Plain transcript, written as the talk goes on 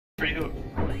for you.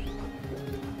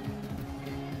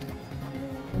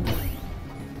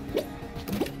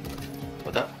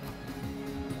 What's up?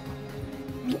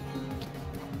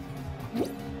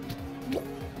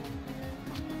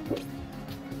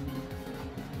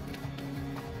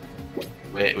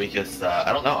 We just,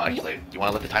 I don't know actually. Do you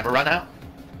want to let the timer run out?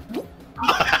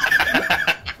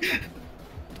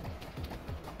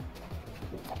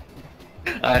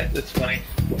 Alright, that's funny.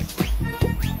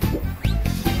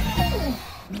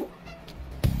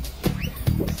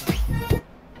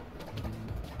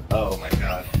 Oh my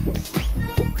god.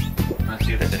 Let's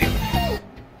see if there's any other.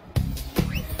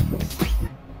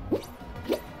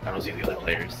 I don't see the other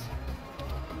players.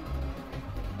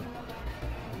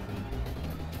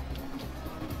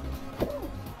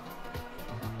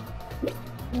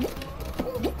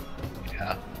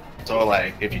 Yeah. So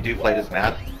like, if you do play this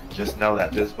map, just know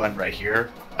that this button right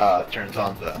here turns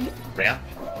on the ramp.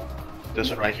 This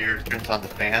one right here turns on the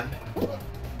fan.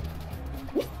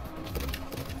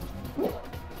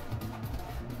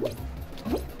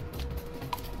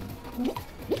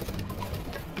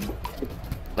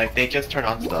 Like they just turn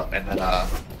on stuff, and then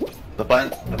the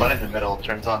button in the middle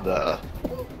turns on the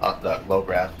low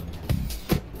graph.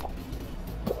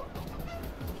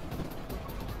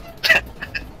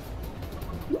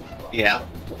 Yeah.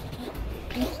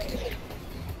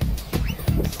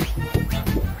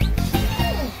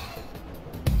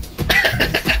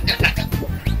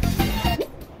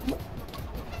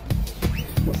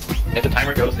 If the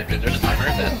timer goes, if there's a timer,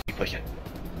 then you push it.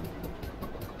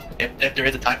 If there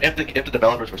is a time, if the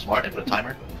developers were smart and put a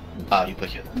timer, you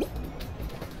push it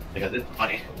because it's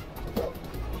funny.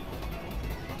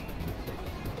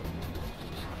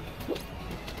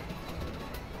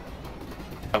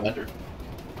 I wonder.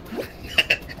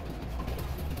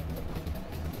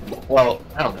 Well,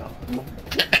 I don't know.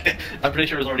 I'm pretty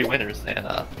sure there's already winners, and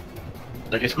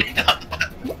they're just waiting out.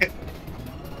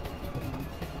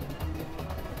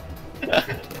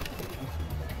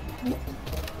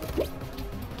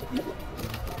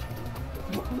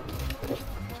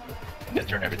 Just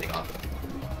turn everything off.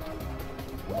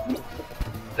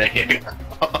 There you go.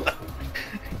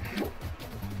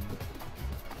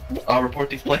 I'll report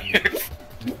these players.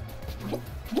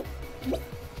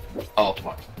 Oh,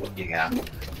 tomorrow. Yeah.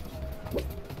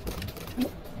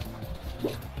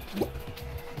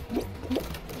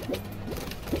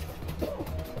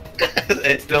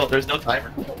 It's still, there's no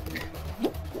timer.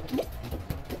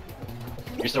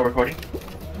 You're still recording?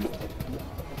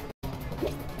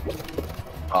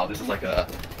 Oh, this is like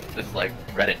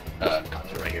Reddit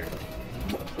content right here.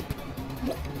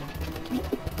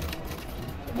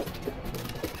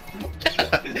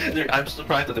 I'm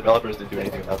surprised the developers didn't do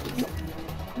anything about this.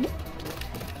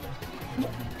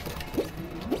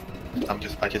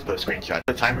 I just put a screenshot.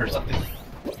 A timer or something.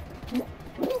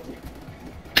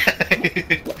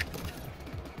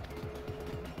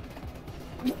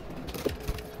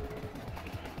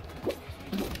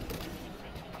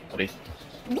 Please.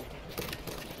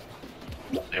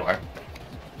 There you are.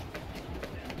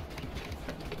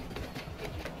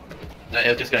 No,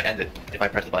 it's just gonna end it if I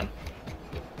press the button.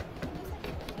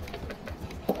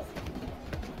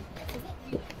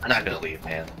 I'm not gonna leave,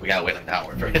 man. We gotta wait like an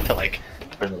hour for it to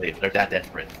for them to leave. They're that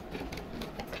desperate.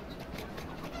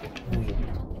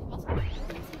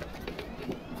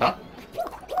 Huh?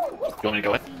 You want me to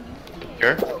go in?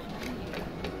 Sure?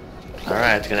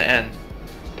 Alright, it's gonna end.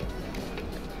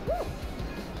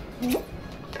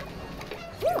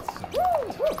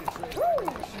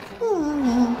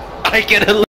 I get a